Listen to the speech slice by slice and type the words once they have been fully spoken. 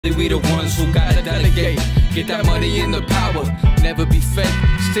We the ones who gotta delegate. Get that money in the power, never be fake.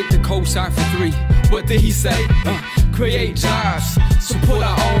 Stick to cosign for 3. What did he say? Create jobs, support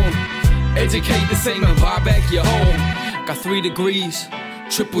our own. Educate the same and buy back your home. Got 3 degrees,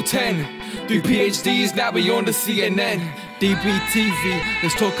 triple 10. 3 PhDs, now we on the CNN. DBTV,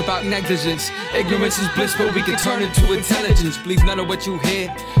 let's talk about negligence. Ignorance is bliss, but we can turn it to intelligence. Believe none of what you hear,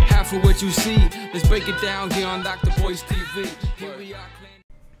 half of what you see. Let's break it down here on Dr. Boy's TV. Here we are.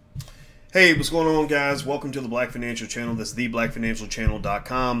 Hey, what's going on, guys? Welcome to the Black Financial Channel. That's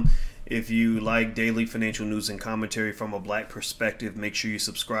theblackfinancialchannel.com. If you like daily financial news and commentary from a black perspective, make sure you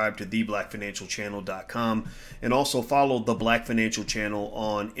subscribe to theblackfinancialchannel.com and also follow the Black Financial Channel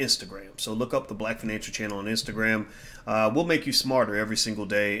on Instagram. So look up the Black Financial Channel on Instagram. We'll make you smarter every single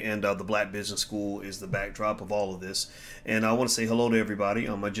day, and the Black Business School is the backdrop of all of this. And I want to say hello to everybody.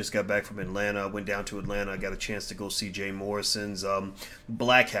 I just got back from Atlanta. I went down to Atlanta. I got a chance to go see Jay Morrison's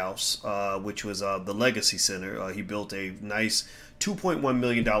Black House, which was the Legacy Center. He built a nice $2.1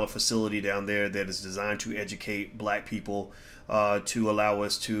 million facility down there that is designed to educate black people to allow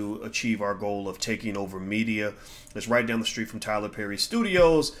us to achieve our goal of taking over media. It's right down the street from Tyler Perry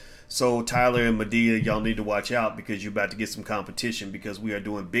Studios. So Tyler and Medea, y'all need to watch out because you're about to get some competition, because we are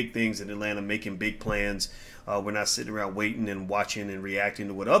doing big things in Atlanta, making big plans. We're not sitting around waiting and watching and reacting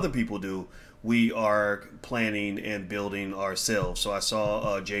to what other people do. We are planning and building ourselves. So I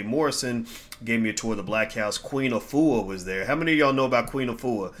saw Jay Morrison gave me a tour of the Black House. Queen Afua was there. How many of y'all know about Queen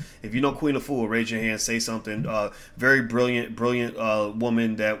Afua? If you know Queen Afua, raise your hand, say something. Very brilliant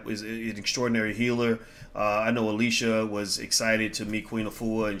woman that was an extraordinary healer. I know Alicia was excited to meet Queen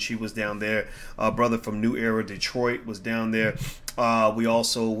Afua, and she was down there. Brother from New Era Detroit was down there. We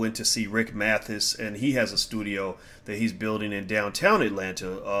also went to see Rick Mathis, and he has a studio that he's building in downtown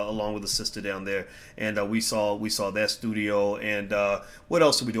Atlanta, along with a sister down there. And we saw that studio. And what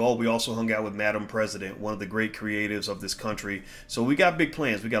else did we do? Oh, we also hung out with Madam President, one of the great creatives of this country. So we got big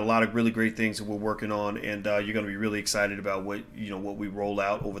plans. We got a lot of really great things that we're working on, and you're going to be really excited about what we roll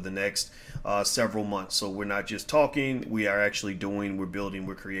out over the next several months. So we're not just talking, we are actually doing, we're building,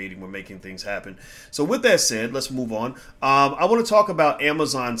 we're creating, we're making things happen. So with that said, let's move on. I want to talk about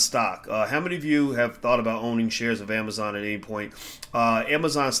Amazon stock. How many of you have thought about owning shares of Amazon at any point?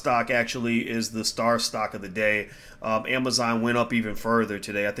 Amazon stock actually is the star stock of the day. Amazon went up even further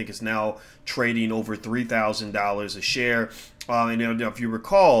today. I think it's now trading over $3,000 a share. And if you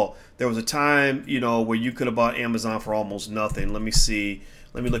recall, there was a time, where you could have bought Amazon for almost nothing. Let me see.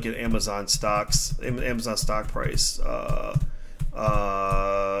 Let me look at Amazon stocks, Amazon stock price in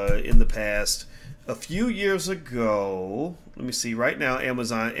the past. A few years ago, let me see. Right now,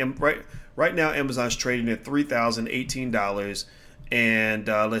 right now, Amazon's trading at $3,018. And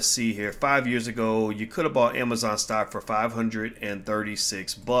let's see here. 5 years ago, you could have bought Amazon stock for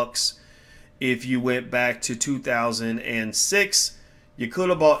 $536. If you went back to 2006, you could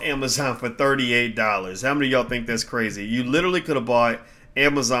have bought Amazon for $38. How many of y'all think that's crazy? You literally could have bought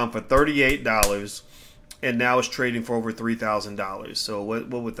Amazon for $38, and now it's trading for over $3,000. So what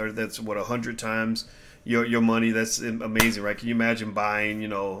would that's what 100 times your money? That's amazing, right? Can you imagine buying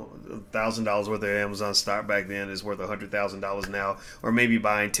 $1,000 worth of Amazon stock back then is worth $100,000 now, or maybe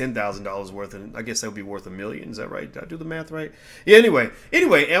buying $10,000 worth, and I guess that would be worth $1 million. Is that right? Did I do the math right? Yeah.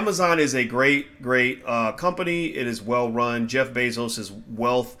 Anyway, Amazon is a great company. It is well run. Jeff Bezos'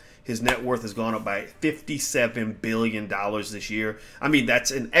 wealth. His net worth has gone up by $57 billion this year. I mean, that's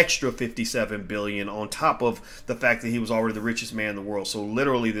an extra $57 billion on top of the fact that he was already the richest man in the world. So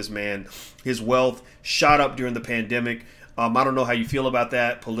literally this man, his wealth shot up during the pandemic. I don't know how you feel about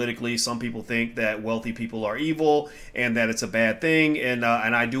that politically. Some people think that wealthy people are evil and that it's a bad thing. And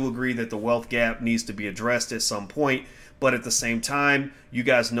I do agree that the wealth gap needs to be addressed at some point. But at the same time, you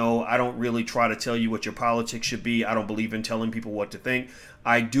guys know I don't really try to tell you what your politics should be. I don't believe in telling people what to think.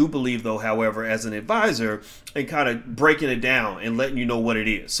 I do believe, though, however, as an advisor, in kind of breaking it down and letting you know what it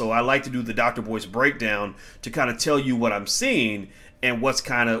is. So I like to do the Dr. Boy's breakdown to kind of tell you what I'm seeing and what's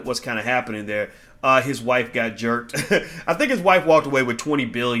kind of happening there. His wife got jerked. I think his wife walked away with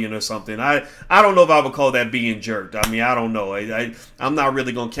 $20 billion or something. I don't know if I would call that being jerked. I mean, I don't know. I'm not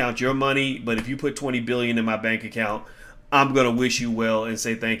really going to count your money, but if you put $20 billion in my bank account, I'm going to wish you well and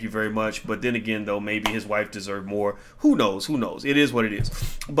say thank you very much. But then again, though, maybe his wife deserved more. Who knows? Who knows? It is what it is.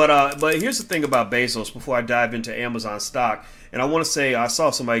 But here's the thing about Bezos before I dive into Amazon stock. And I want to say I saw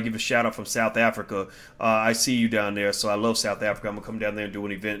somebody give a shout out from South Africa. I see you down there. So I love South Africa. I'm going to come down there and do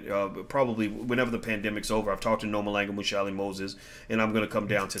an event probably whenever the pandemic's over. I've talked to Nomalanga Mushali Moses, and I'm going to come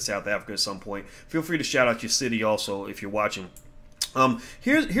down to South Africa at some point. Feel free to shout out your city also if you're watching.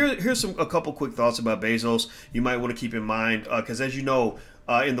 Here's a couple quick thoughts about Bezos you might want to keep in mind, because as you know,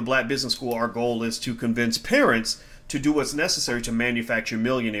 in the Black Business School, our goal is to convince parents to do what's necessary to manufacture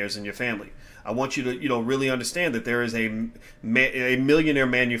millionaires in your family. I want you to, really understand that there is a millionaire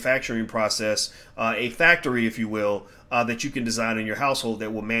manufacturing process, a factory, if you will, that you can design in your household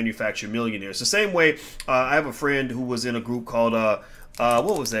that will manufacture millionaires. The same way, I have a friend who was in a group called,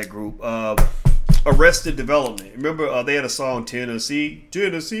 what was that group? Arrested Development. Remember, they had a song, Tennessee,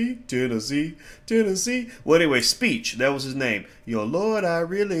 Tennessee, Tennessee, Tennessee. Well, anyway, Speech, that was his name. Yo, Lord, I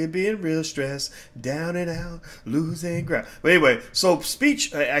really been real stressed, down and out, losing ground. But anyway, so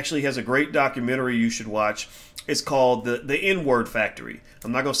Speech actually has a great documentary you should watch. It's called the N-Word Factory.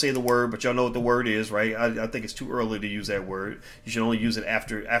 I'm not going to say the word, but y'all know what the word is, right? I think it's too early to use that word. You should only use it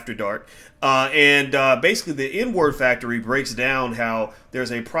after dark. Basically, the N-Word Factory breaks down how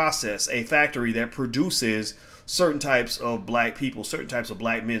there's a process, a factory that produces certain types of black people, certain types of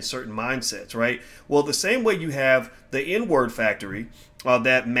black men, certain mindsets, right? Well, the same way you have the N-Word Factory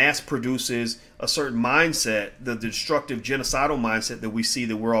that mass produces a certain mindset, the destructive genocidal mindset that we see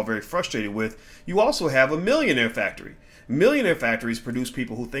that we're all very frustrated with, you also have a millionaire factory. Millionaire factories produce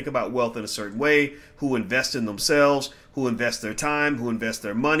people who think about wealth in a certain way, who invest in themselves, who invest their time, who invest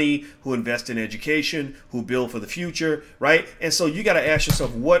their money, who invest in education, who build for the future, right? And so you got to ask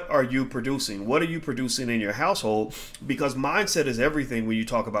yourself, what are you producing? What are you producing in your household? Because mindset is everything when you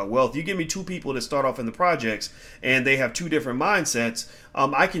talk about wealth. You give me two people that start off in the projects and they have two different mindsets,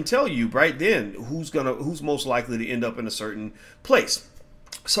 I can tell you right then who's most likely to end up in a certain place.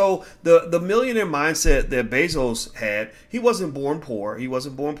 So the millionaire mindset that Bezos had, he wasn't born poor. He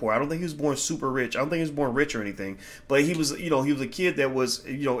wasn't born poor. I don't think he was born super rich. I don't think he was born rich or anything. But he was, he was a kid that was,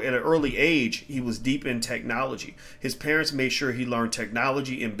 at an early age, he was deep in technology. His parents made sure he learned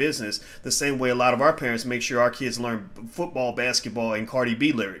technology and business the same way a lot of our parents make sure our kids learn football, basketball, and Cardi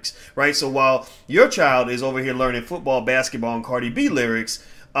B lyrics, right? So while your child is over here learning football, basketball, and Cardi B lyrics,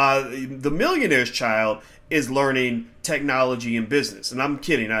 the millionaire's child is learning technology and business. And I'm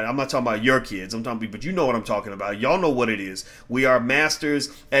kidding. I'm not talking about your kids. I'm talking, but you know what I'm talking about. Y'all know what it is. We are masters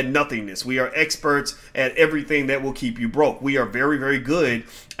at nothingness. We are experts at everything that will keep you broke. We are very, very good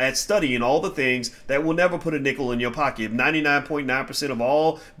at studying all the things that will never put a nickel in your pocket. 99.9% of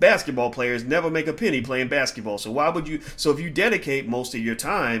all basketball players never make a penny playing basketball. So why would you? So if you dedicate most of your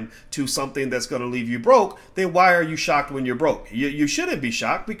time to something that's going to leave you broke, then why are you shocked when you're broke? You shouldn't be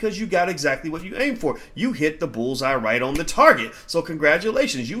shocked because you got exactly what you aimed for. You hit the bullseye right on the target. So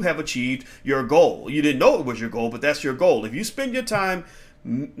congratulations, you have achieved your goal. You didn't know it was your goal, but that's your goal. If you spend your time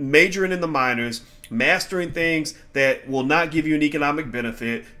majoring in the minors, mastering things that will not give you an economic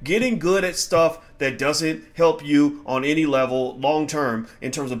benefit, getting good at stuff that doesn't help you on any level long term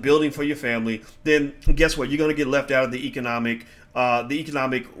in terms of building for your family, then guess what? You're going to get left out of the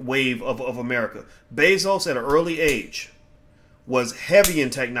economic wave of America. Bezos at an early age was heavy in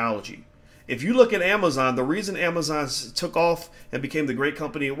technology. If you look at Amazon, the reason Amazon took off and became the great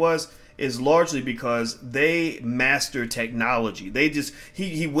company it was is largely because they mastered technology. They just,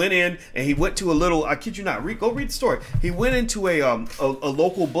 he went in and he went to a little, I kid you not, go read the story. He went into a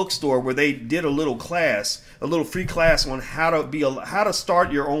local bookstore where they did a little class, a little free class on how to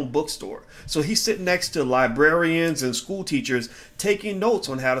start your own bookstore. So he's sitting next to librarians and school teachers taking notes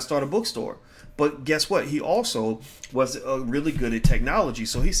on how to start a bookstore. But guess what? He also was really good at technology.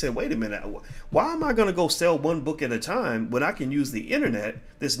 So he said, wait a minute, why am I going to go sell one book at a time when I can use the internet,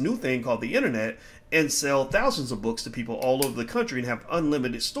 this new thing called the internet, and sell thousands of books to people all over the country and have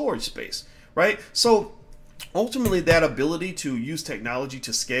unlimited storage space, right? So ultimately that ability to use technology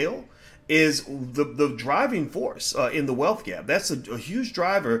to scale is the driving force in the wealth gap. That's a huge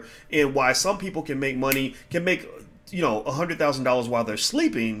driver in why some people can make money, can make, $100,000 while they're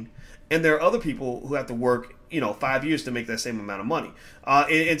sleeping. And there are other people who have to work, 5 years to make that same amount of money.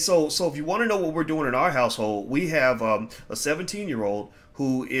 So if you want to know what we're doing in our household, we have a 17-year-old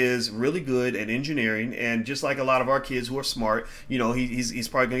who is really good at engineering, and just like a lot of our kids who are smart, he's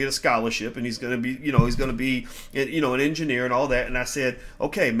probably gonna get a scholarship, and he's gonna be an engineer and all that. And I said,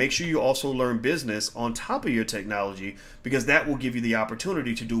 okay, make sure you also learn business on top of your technology, because that will give you the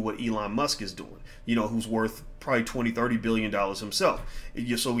opportunity to do what Elon Musk is doing, who's worth probably $20-30 billion himself.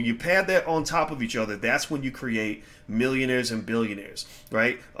 So when you pad that on top of each other, that's when you create millionaires and billionaires,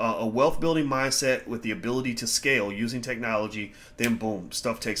 right? A wealth building mindset with the ability to scale using technology, then boom,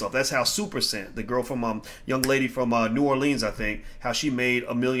 stuff takes off. That's how Supercent, the girl from young lady from New Orleans, I think, how she made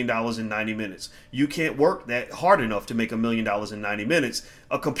 $1 million in 90 minutes. You can't work that hard enough to make $1 million in 90 minutes.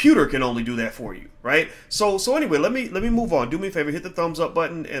 A computer can only do that for you, right? So anyway, let me move on. Do me a favor, hit the thumbs up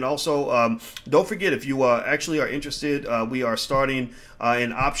button, and also don't forget, if you actually are interested, we are starting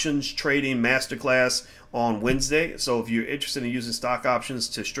an options trading masterclass on Wednesday. So if you're interested in using stock options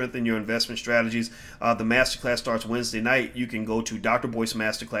to strengthen your investment strategies, the masterclass starts Wednesday night. You can go to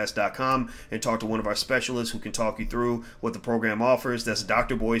drboycemasterclass.com and talk to one of our specialists who can talk you through what the program offers. That's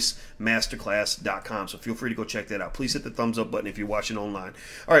drboycemasterclass.com. So feel free to go check that out. Please hit the thumbs up button if you're watching online.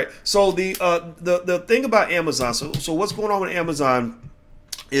 All right. So the thing about Amazon. So what's going on with Amazon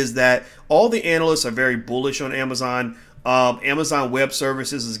is that all the analysts are very bullish on Amazon. Amazon Web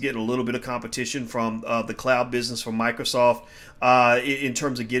Services is getting a little bit of competition from the cloud business from Microsoft in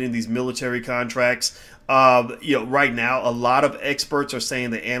terms of getting these military contracts. Right now, a lot of experts are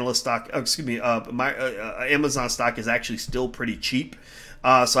saying that Amazon stock is actually still pretty cheap.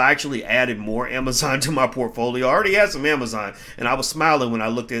 So I actually added more Amazon to my portfolio. I already had some Amazon, and I was smiling when I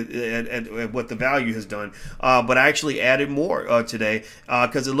looked at what the value has done. But I actually added more today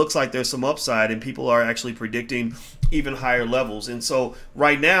because it looks like there's some upside, and people are actually predicting even higher levels. And so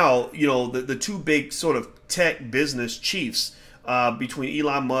right now, the two big sort of tech business chiefs between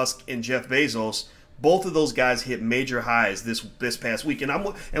Elon Musk and Jeff Bezos, both of those guys hit major highs this past week. And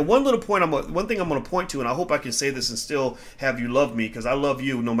one thing I'm going to point to, and I hope I can say this and still have you love me, because I love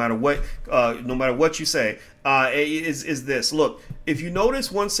you no matter what you say, is this. Look, if you notice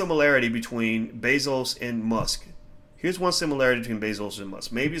one similarity between Bezos and Musk, here's one similarity between Bezos and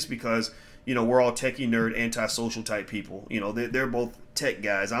Musk. Maybe it's because we're all techie nerd, antisocial type people. They're both tech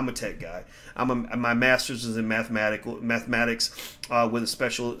guys. I'm a tech guy. My master's is in mathematics with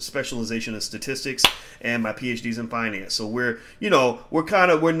a specialization in statistics, and my PhD's in finance. So we're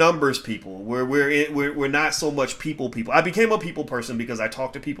numbers people. We're not so much people. I became a people person because I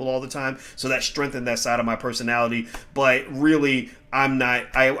talk to people all the time, so that strengthened that side of my personality. But really, I'm not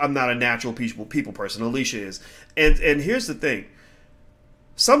a natural people person. Alicia is. And here's the thing.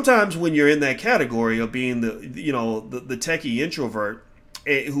 Sometimes when you're in that category of being the techie introvert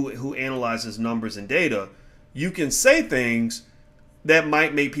who analyzes numbers and data, you can say things that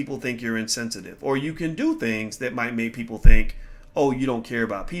might make people think you're insensitive, or you can do things that might make people think, oh, you don't care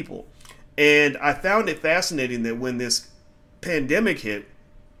about people. And I found it fascinating that when this pandemic hit,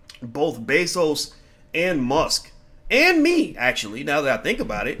 both Bezos and Musk, and me, actually, now that I think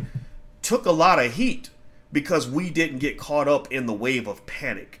about it, took a lot of heat because we didn't get caught up in the wave of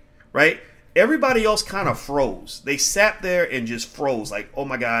panic, right? Everybody else kind of froze. They sat there and just froze, like, oh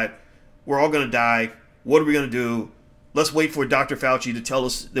my God, we're all going to die. What are we going to do? Let's wait for Dr. Fauci to tell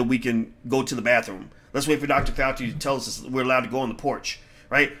us that we can go to the bathroom. Let's wait for Dr. Fauci to tell us we're allowed to go on the porch,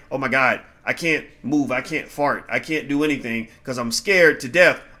 right? Oh my God, I can't move. I can't fart. I can't do anything because I'm scared to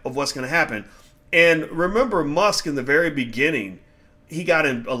death of what's going to happen. And remember, Musk in the very beginning, he got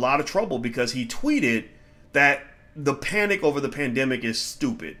in a lot of trouble because he tweeted that the panic over the pandemic is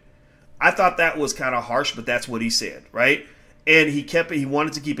stupid. I thought that was kind of harsh, but that's what he said, right? And he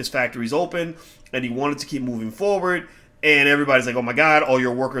wanted to keep his factories open, and he wanted to keep moving forward. And everybody's like, oh my God, all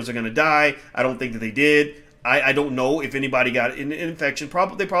your workers are going to die. I don't think that they did. I don't know if anybody got an infection.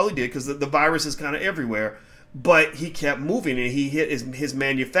 They probably did, because the virus is kind of everywhere. But he kept moving, and he hit his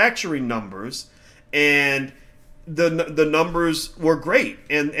manufacturing numbers, and the numbers were great.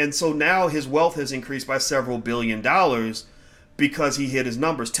 And so now his wealth has increased by several $1 billion because he hit his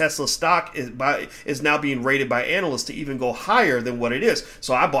numbers. Tesla stock is now being rated by analysts to even go higher than what it is.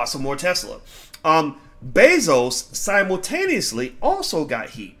 So I bought some more Tesla. Bezos simultaneously also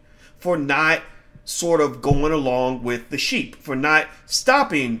got heat for not sort of going along with the sheep, for not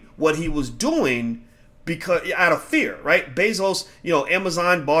stopping what he was doing because out of fear, right? Bezos,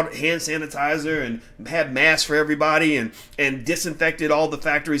 Amazon bought hand sanitizer and had masks for everybody and disinfected all the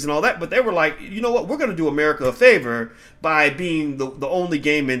factories and all that. But they were like, you know what? We're going to do America a favor by being the only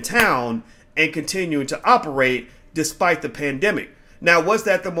game in town and continuing to operate despite the pandemic. Now, was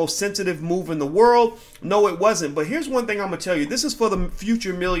that the most sensitive move in the world? No, it wasn't. But here's one thing I'm going to tell you. This is for the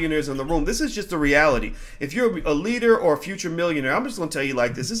future millionaires in the room. This is just the reality. If you're a leader or a future millionaire, I'm just going to tell you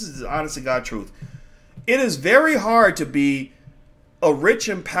like this. This is the honest to God truth. It is very hard to be a rich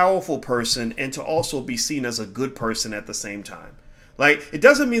and powerful person and to also be seen as a good person at the same time. Like, it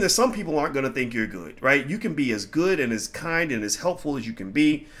doesn't mean that some people aren't going to think you're good, right? You can be as good and as kind and as helpful as you can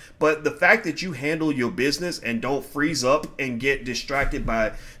be. But the fact that you handle your business and don't freeze up and get distracted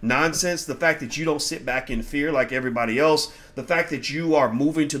by nonsense, the fact that you don't sit back in fear like everybody else, the fact that you are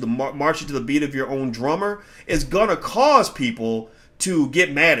moving to the marching to the beat of your own drummer is going to cause people to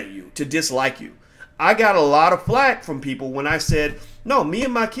get mad at you, to dislike you. I got a lot of flack from people when I said No, me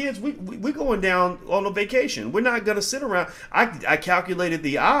and my kids, we going down on a vacation. We're not going to sit around. I calculated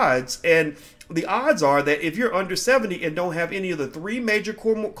the odds, and the odds are that if you're under 70 and don't have any of the three major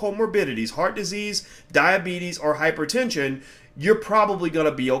comorbidities, heart disease, diabetes, or hypertension, you're probably going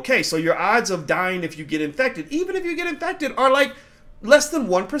to be okay. So your odds of dying if you get infected, even if you get infected, are like less than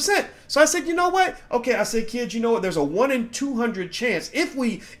 1%. So I said, you know what? Okay, I said, kids, you know what? There's a 1 in 200 chance if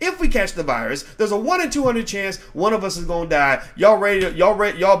we catch the virus. There's a 1 in 200 chance one of us is gonna die. Y'all ready?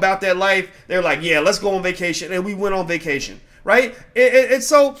 Y'all about that life? They're like, yeah, let's go on vacation, and we went on vacation, right? And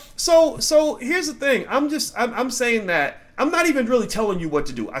so here's the thing. I'm saying that I'm not even really telling you what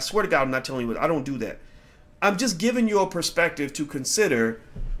to do. I swear to God, I'm not telling you what. I don't do that. I'm just giving you a perspective to consider.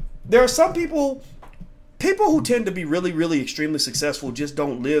 There are some people who tend to be really, really extremely successful just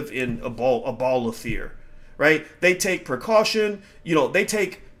don't live in a ball of fear, right? They take precaution, they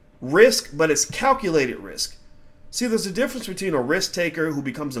take risk, but it's calculated risk. See, there's a difference between a risk taker who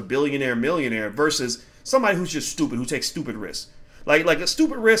becomes a billionaire, millionaire versus somebody who's just stupid, who takes stupid risks. Like a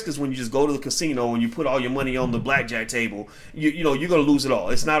stupid risk is when you just go to the casino and you put all your money on the blackjack table. You're going to lose it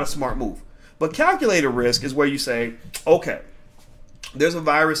all. It's not a smart move. But calculated risk is where you say, okay, there's a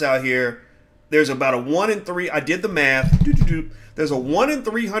virus out here. There's about a 1 in 3. I did the math. There's a 1 in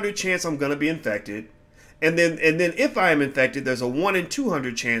 300 chance I'm going to be infected. And then if I am infected, there's a 1 in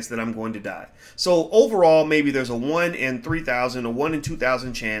 200 chance that I'm going to die. So overall, maybe there's a 1 in 3,000, a 1 in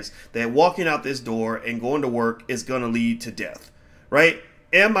 2,000 chance that walking out this door and going to work is going to lead to death, right?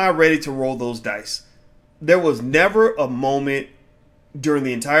 Am I ready to roll those dice? There was never a moment during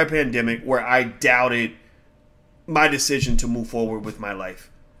the entire pandemic where I doubted my decision to move forward with my life.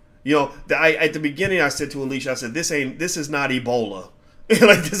 At the beginning, I said to Alicia, I said, this is not Ebola.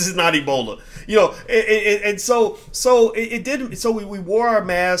 Like, this is not Ebola. So we wore our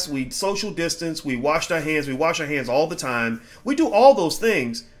masks, we social distance, we washed our hands, all the time. We do all those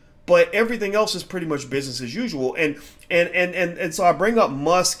things, but everything else is pretty much business as usual. And so I bring up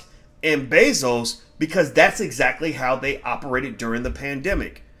Musk and Bezos because that's exactly how they operated during the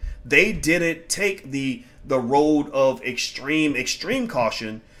pandemic. They didn't take the road of extreme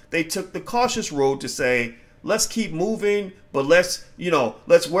caution. They took the cautious road to say, let's keep moving, but let's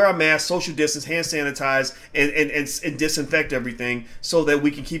wear a mask, social distance, hand sanitize, and disinfect everything so that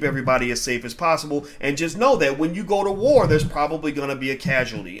we can keep everybody as safe as possible. And just know that when you go to war, there's probably going to be a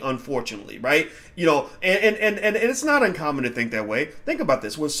casualty, unfortunately, right? And it's not uncommon to think that way. Think about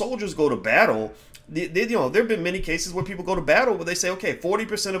this. When soldiers go to battle, there have been many cases where people go to battle where they say, okay,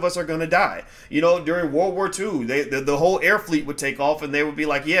 40% of us are going to die. During World War II, the whole air fleet would take off and they would be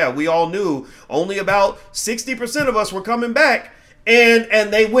like, yeah, we all knew only about 60% of us were coming back.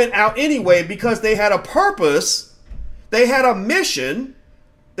 And they went out anyway because they had a purpose. They had a mission.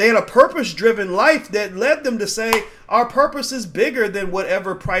 They had a purpose-driven life that led them to say, our purpose is bigger than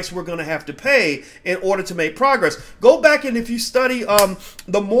whatever price we're going to have to pay in order to make progress. Go back and if you study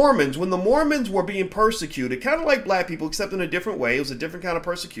the Mormons, when the Mormons were being persecuted, kind of like black people, except in a different way. It was a different kind of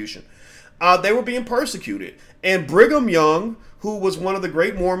persecution. They were being persecuted. And Brigham Young, who was one of the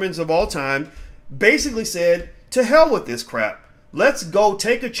great Mormons of all time, basically said, to hell with this crap. Let's go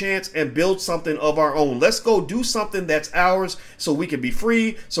take a chance and build something of our own. Let's go do something that's ours so we can be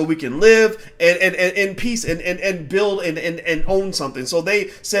free, so we can live and in peace and build and own something. So they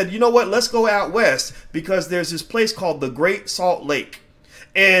said, you know what, let's go out west because there's this place called the Great Salt Lake.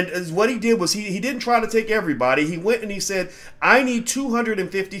 And what he did was he didn't try to take everybody. He went and he said, I need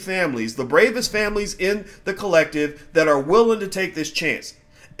 250 families, the bravest families in the collective that are willing to take this chance.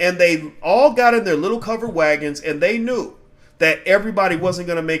 And they all got in their little covered wagons and they knew that everybody wasn't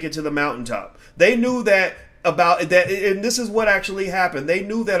going to make it to the mountaintop. They knew that and this is what actually happened. They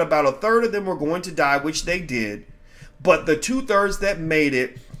knew that about a third of them were going to die, which they did. But the 2/3 that made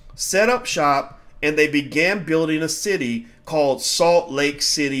it set up shop and they began building a city called Salt Lake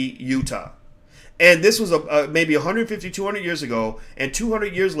City, Utah. And this was maybe 150, 200 years ago. And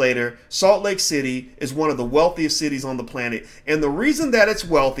 200 years later, Salt Lake City is one of the wealthiest cities on the planet. And the reason that it's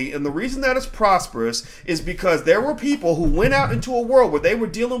wealthy and the reason that it's prosperous is because there were people who went out into a world where they were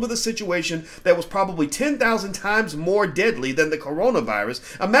dealing with a situation that was probably 10,000 times more deadly than the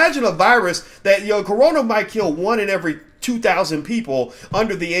coronavirus. Imagine a virus that, corona might kill 1 in every 2,000 people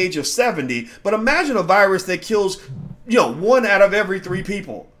under the age of 70. But imagine a virus that kills, 1 out of every 3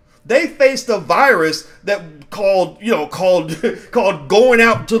 people. They faced a virus that called going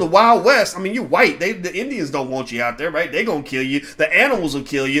out to the Wild West. I mean, you're white. The Indians don't want you out there, right? They're going to kill you. The animals will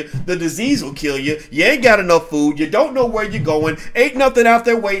kill you. The disease will kill you. You ain't got enough food. You don't know where you're going. Ain't nothing out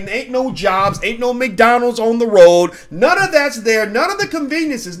there waiting. Ain't no jobs. Ain't no McDonald's on the road. None of that's there. None of the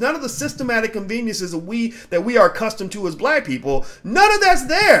conveniences, none of the systematic conveniences that we are accustomed to as black people, none of that's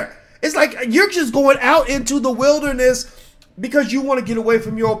there. It's like you're just going out into the wilderness because you want to get away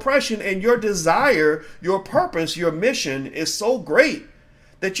from your oppression, and your desire, your purpose, your mission is so great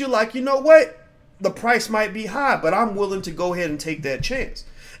that you're like, you know what? The price might be high, but I'm willing to go ahead and take that chance.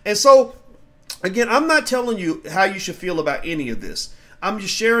 And so, again, I'm not telling you how you should feel about any of this. I'm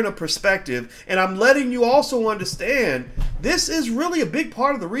just sharing a perspective, and I'm letting you also understand this is really a big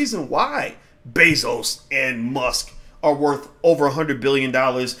part of the reason why Bezos and Musk are worth over $100 billion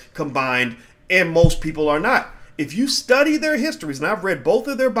combined, and most people are not. If you study their histories, and I've read both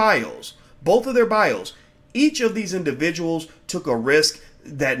of their bios, each of these individuals took a risk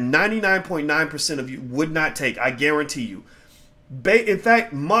that 99.9% of you would not take. I guarantee you. In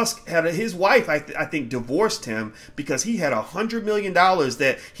fact, Musk had his wife, I think, divorced him because he had $100 million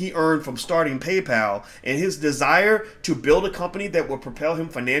that he earned from starting PayPal, and his desire to build a company that would propel him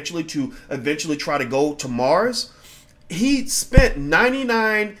financially to eventually try to go to Mars. He spent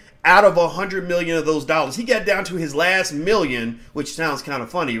 99 out of 100 million of those dollars. He got down to his last million, which sounds kind of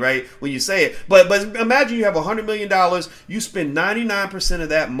funny, right, when you say it. But imagine you have $100 million. You spend 99% of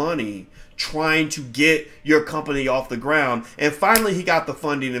that money trying to get your company off the ground. And finally, he got the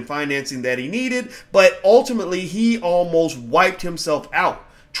funding and financing that he needed. But ultimately, he almost wiped himself out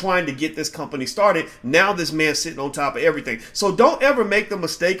trying to get this company started. Now this man's sitting on top of everything. So don't ever make the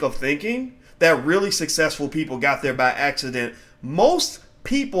mistake of thinking that really successful people got there by accident. Most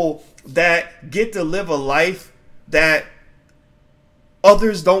people that get to live a life that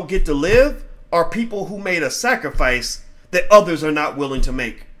others don't get to live are people who made a sacrifice that others are not willing to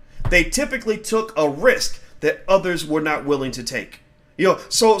make. They typically took a risk that others were not willing to take.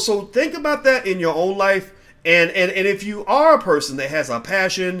 So think about that in your own life. And if you are a person that has a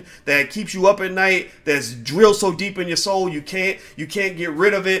passion that keeps you up at night, that's drilled so deep in your soul you can't get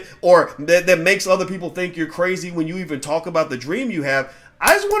rid of it, or that makes other people think you're crazy when you even talk about the dream you have,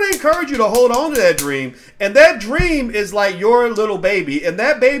 I just want to encourage you to hold on to that dream. And that dream is like your little baby, and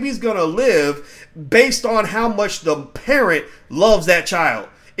that baby's gonna live based on how much the parent loves that child.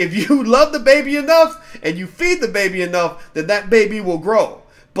 If you love the baby enough and you feed the baby enough, then that baby will grow.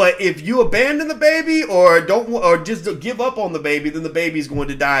 But if you abandon the baby or just give up on the baby, then the baby's going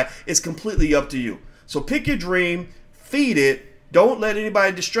to die. It's completely up to you. So pick your dream, feed it, don't let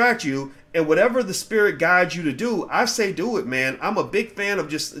anybody distract you, and whatever the spirit guides you to do, I say do it, man. I'm a big fan of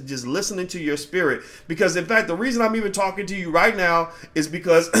just listening to your spirit, because in fact, the reason I'm even talking to you right now is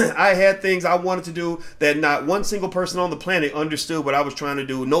because I had things I wanted to do that not one single person on the planet understood what I was trying to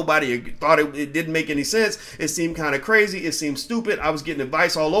do. Nobody thought it didn't make any sense. It seemed kind of crazy. It seemed stupid. I was getting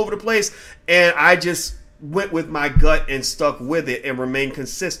advice all over the place, and I just went with my gut and stuck with it and remained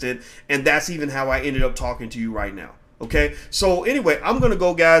consistent. And that's even how I ended up talking to you right now. Okay, so anyway, I'm going to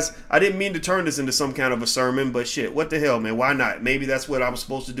go, guys. I didn't mean to turn this into some kind of a sermon, but shit, what the hell, man? Why not? Maybe that's what I was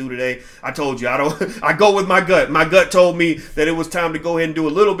supposed to do today. I told you, I go with my gut. My gut told me that it was time to go ahead and do a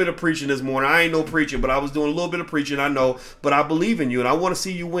little bit of preaching this morning. I ain't no preacher, but I was doing a little bit of preaching, I know, but I believe in you, and I want to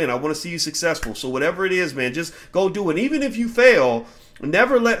see you win. I want to see you successful. So whatever it is, man, just go do it. Even if you fail,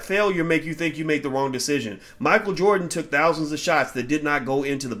 never let failure make you think you made the wrong decision. Michael Jordan took thousands of shots that did not go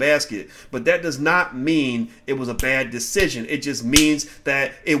into the basket, but that does not mean it was a bad decision. It just means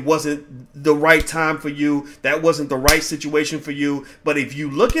that it wasn't the right time for you. That wasn't the right situation for you. But if you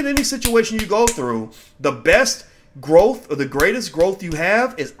look at any situation you go through, the best growth or the greatest growth you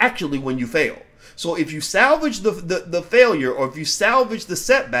have is actually when you fail. So if you salvage the failure, or if you salvage the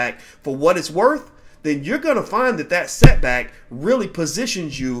setback for what it's worth, then you're going to find that that setback really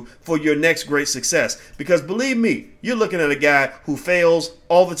positions you for your next great success. Because believe me, you're looking at a guy who fails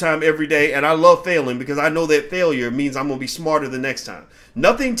all the time, every day. And I love failing because I know that failure means I'm going to be smarter the next time.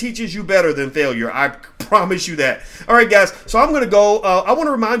 Nothing teaches you better than failure. I promise you that. All right, guys. So I'm going to go. I want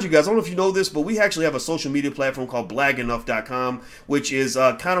to remind you guys, I don't know if you know this, but we actually have a social media platform called blagenough.com, which is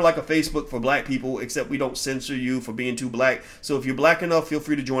kind of like a Facebook for black people, except we don't censor you for being too black. So if you're black enough, feel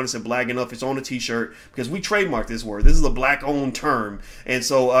free to join us at Black Enough. It's on a t-shirt because we trademarked this word. This is a black-owned term. And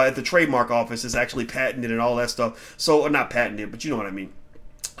so at the trademark office, it's actually patented and all that stuff. So not patented, but you know what I mean.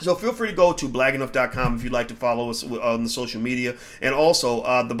 So feel free to go to blackenough.com if you'd like to follow us on the social media. And also,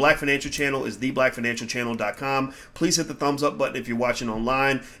 the Black Financial Channel is theblackfinancialchannel.com. Please hit the thumbs up button if you're watching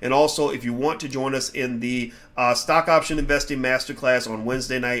online. And also, if you want to join us in the stock option investing masterclass on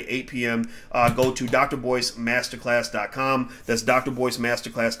Wednesday night, 8 p.m., go to drboycemasterclass.com. That's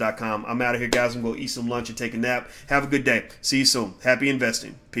drboycemasterclass.com. I'm out of here, guys. I'm going to eat some lunch and take a nap. Have a good day. See you soon. Happy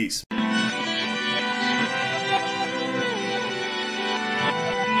investing. Peace.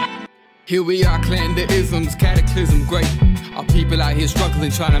 Here we are, clearing the isms, cataclysm, great. Our people out here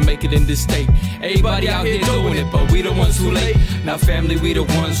struggling, trying to make it in this state. Everybody out here doing it, but we the ones who late. Now family, we the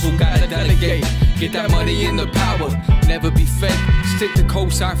ones who gotta delegate. Get that money in the power, never be fake. Stick to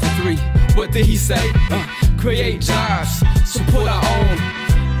cosign for 3. What did he say? Create jobs, support our own.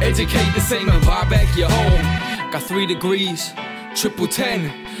 Educate the same and buy back your home. Got 3 degrees, triple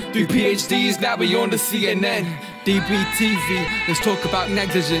 10. 3 PhDs, now we on the CNN. DBTV, let's talk about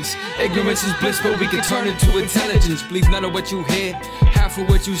negligence. Ignorance is bliss, but we can turn it to intelligence. Believe none of what you hear, half of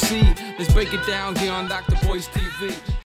what you see. Let's break it down here on Dr. Boy's TV.